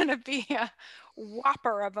is going to be a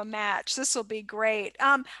whopper of a match. This will be great.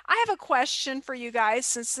 I have a question for you guys,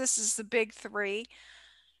 since this is the big three.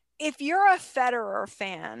 If you're a Federer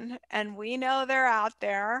fan, and we know they're out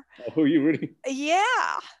there. Who are you rooting? Yeah.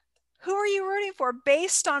 Who are you rooting for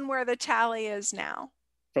based on where the tally is now?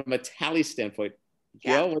 From a tally standpoint.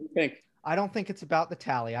 Gail, what do you think? I don't think it's about the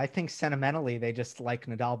tally. I think sentimentally they just like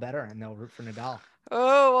Nadal better and they'll root for Nadal.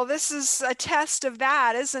 Oh, well, this is a test of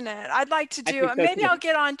that, isn't it? I'd like to do it. Maybe I'll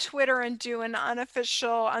get on Twitter and do an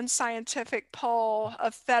unofficial, unscientific poll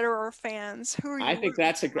of Federer fans. Who are you? I think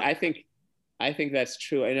that's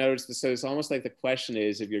true. I know. So it's almost like the question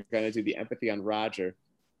is, if you're going to do the empathy on Roger,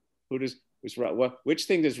 which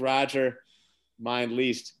thing does Roger mind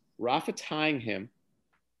least? Rafa tying him,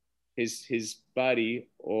 his buddy,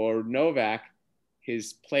 or Novak,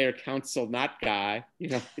 his player council not guy,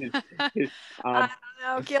 I don't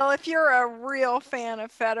know, Gil, if you're a real fan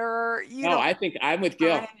of Federer, I think I'm with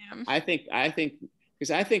Gil. I think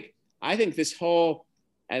this whole,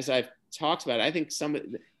 as I've talked about, I think some of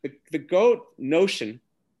the GOAT notion,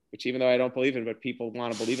 which even though I don't believe in it, but people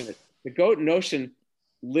want to believe in it, the GOAT notion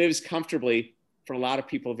lives comfortably for a lot of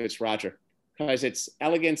people if it's Roger, because it's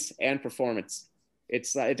elegance and performance.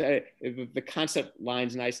 It's the concept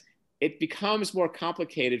line's nice. It becomes more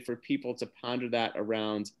complicated for people to ponder that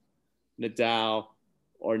around Nadal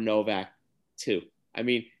or Novak too. I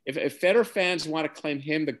mean, if Federer fans want to claim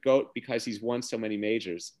him the GOAT because he's won so many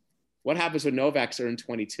majors, what happens when Novak's earned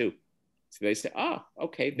 22? So they say, oh,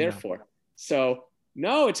 okay, therefore. Yeah. So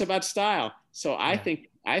no, it's about style. So I think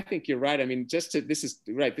you're right. I mean, this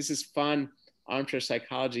is fun armchair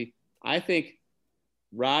psychology. I think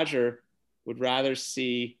Roger would rather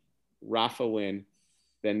see Rafa win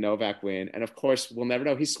than Novak win. And of course, we'll never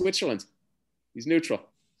know. He's Switzerland. He's neutral.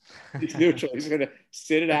 He's neutral. He's going to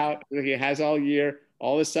sit it out. He has all year,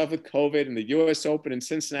 all this stuff with COVID and the U.S. Open in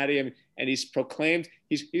Cincinnati. And he's proclaimed,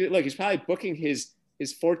 he's probably booking his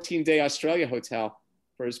 14-day Australia hotel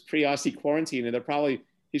for his pre-Aussie quarantine. And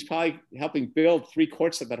he's probably helping build 3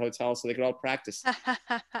 courts at that hotel so they could all practice.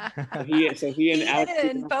 so he and Alex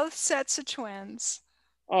in both sets of twins.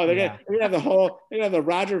 Oh, they're gonna have the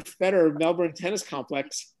Roger Federer Melbourne Tennis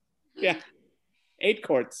Complex. Yeah, 8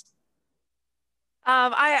 courts.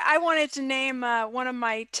 I wanted to name one of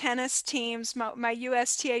my tennis teams, my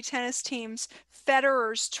USTA tennis teams,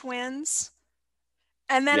 Federer's twins.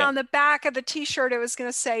 And then Yeah. on the back of the t-shirt, it was going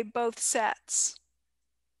to say both sets.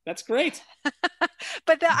 That's great.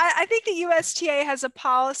 But I think the USTA has a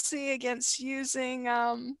policy against using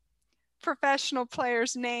professional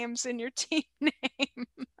players' names in your team name.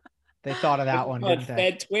 They thought of that one, didn't they?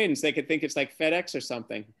 Fed Twins. They could think it's like FedEx or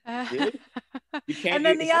something. Really? You can't. And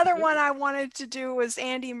then the other one I wanted to do was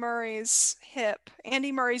Andy Murray's hip.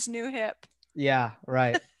 Andy Murray's new hip. Yeah,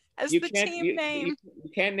 right. As the team name. You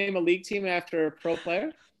can't name a league team after a pro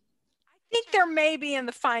player? I think there may be in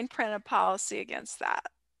the fine print a policy against that.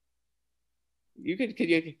 You could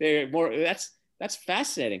they're more that's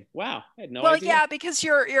fascinating. Wow. I had no Well, idea. yeah, because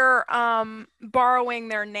you're borrowing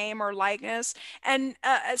their name or likeness. And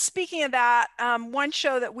speaking of that, one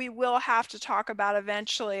show that we will have to talk about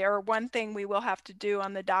eventually, or one thing we will have to do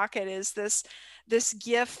on the docket, is this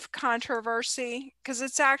GIF controversy, because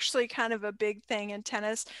it's actually kind of a big thing in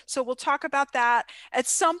tennis. So we'll talk about that. At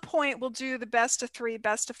some point, we'll do the best of 3,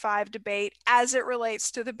 best of 5 debate as it relates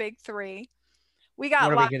to the big 3. We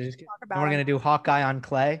got lots to talk about. We're going to do Hawkeye on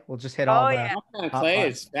clay. We'll just hit all the... Hawkeye on clay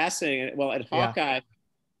is fascinating. Well, at Hawkeye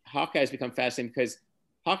has become fascinating because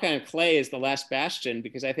Hawkeye on clay is the last bastion,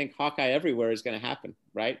 because I think Hawkeye everywhere is going to happen,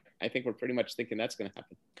 right? I think we're pretty much thinking that's going to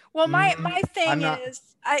happen. Well, my thing is,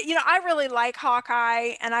 I really like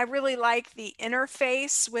Hawkeye, and I really like the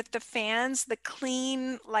interface with the fans, the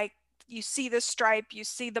clean, like, you see the stripe, you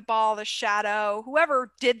see the ball, the shadow.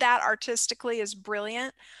 Whoever did that artistically is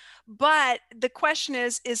brilliant. But the question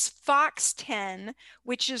is Fox 10,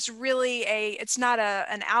 which is really it's not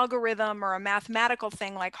an algorithm or a mathematical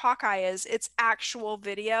thing like Hawkeye is, it's actual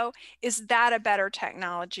video. Is that a better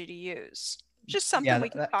technology to use? Just something we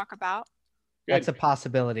can talk about. That's a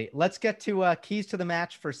possibility. Let's get to keys to the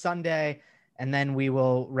match for Sunday, and then we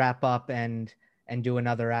will wrap up and do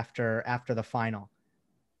another after the final.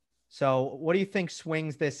 So what do you think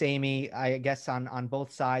swings this, Amy? I guess on both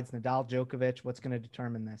sides, Nadal, Djokovic, what's going to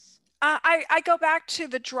determine this? I go back to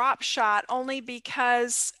the drop shot only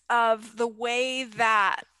because of the way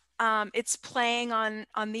that it's playing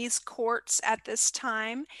on these courts at this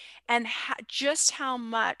time, and just how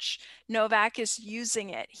much Novak is using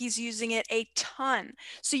it. He's using it a ton.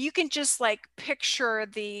 So you can just like picture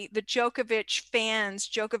the Djokovic fans,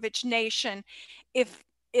 Djokovic nation,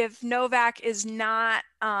 if Novak is not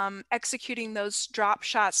executing those drop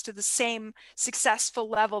shots to the same successful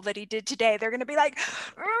level that he did today, they're going to be like,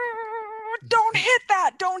 don't hit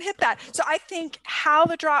that. So I think how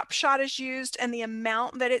the drop shot is used and the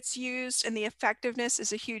amount that it's used and the effectiveness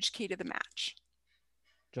is a huge key to the match.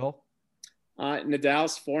 Joel?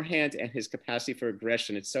 Nadal's forehand and his capacity for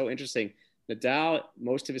aggression. It's so interesting. Nadal,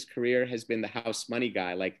 most of his career, has been the house money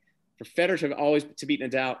guy. Like, for Federer to beat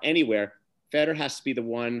Nadal anywhere, Federer has to be the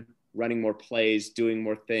one running more plays, doing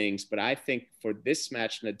more things. But I think for this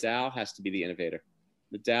match, Nadal has to be the innovator.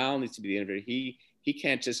 Nadal needs to be the innovator. He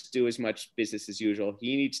can't just do as much business as usual.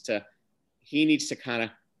 He needs to kind of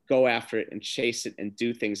go after it and chase it and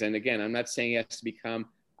do things. And again, I'm not saying he has to become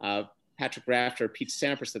Patrick Rafter or Pete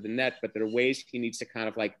Sampras of the net, but there are ways he needs to kind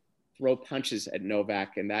of like throw punches at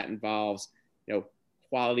Novak, and that involves,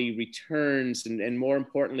 quality returns and more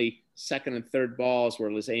importantly, second and third balls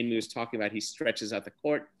where, as Amy was talking about, he stretches out the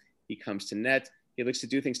court, he comes to net, he looks to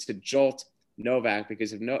do things to jolt Novak,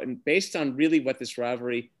 because and based on really what this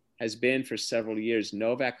rivalry has been for several years,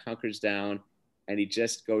 Novak hunkers down and he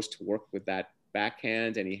just goes to work with that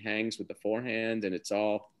backhand and he hangs with the forehand, and it's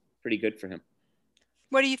all pretty good for him.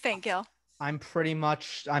 What do you think, Gil? I'm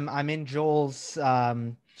in Joel's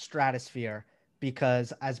stratosphere,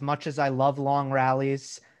 because as much as I love long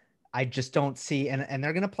rallies, I just don't see, and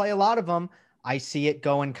they're going to play a lot of them. I see it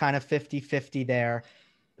going kind of 50-50 there.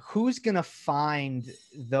 Who's going to find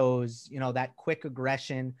those, that quick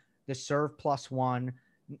aggression, the serve +1?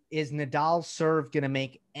 Is Nadal's serve going to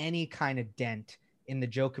make any kind of dent in the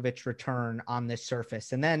Djokovic return on this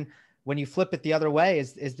surface? And then when you flip it the other way,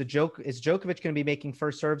 is Djokovic going to be making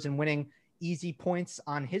first serves and winning easy points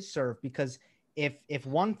on his serve? Because if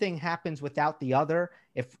one thing happens without the other,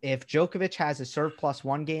 if Djokovic has a serve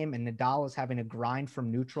 +1 game and Nadal is having to grind from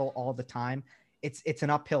neutral all the time, it's an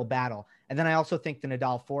uphill battle. And then I also think the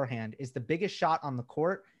Nadal forehand is the biggest shot on the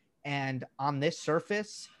court, and on this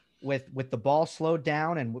surface with the ball slowed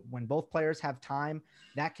down and when both players have time,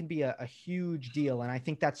 that can be a huge deal. And I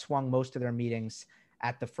think that swung most of their meetings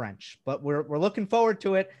at the French, but we're looking forward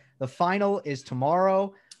to it. The final is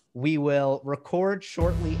tomorrow. We will record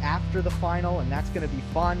shortly after the final, and that's going to be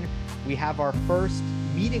fun. We have our first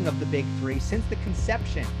meeting of the Big Three since the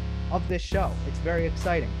conception of this show. It's very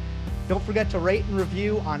exciting. Don't forget to rate and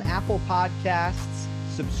review on Apple Podcasts,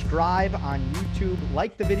 subscribe on YouTube,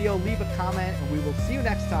 like the video, leave a comment, and we will see you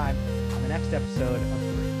next time on the next episode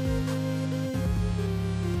of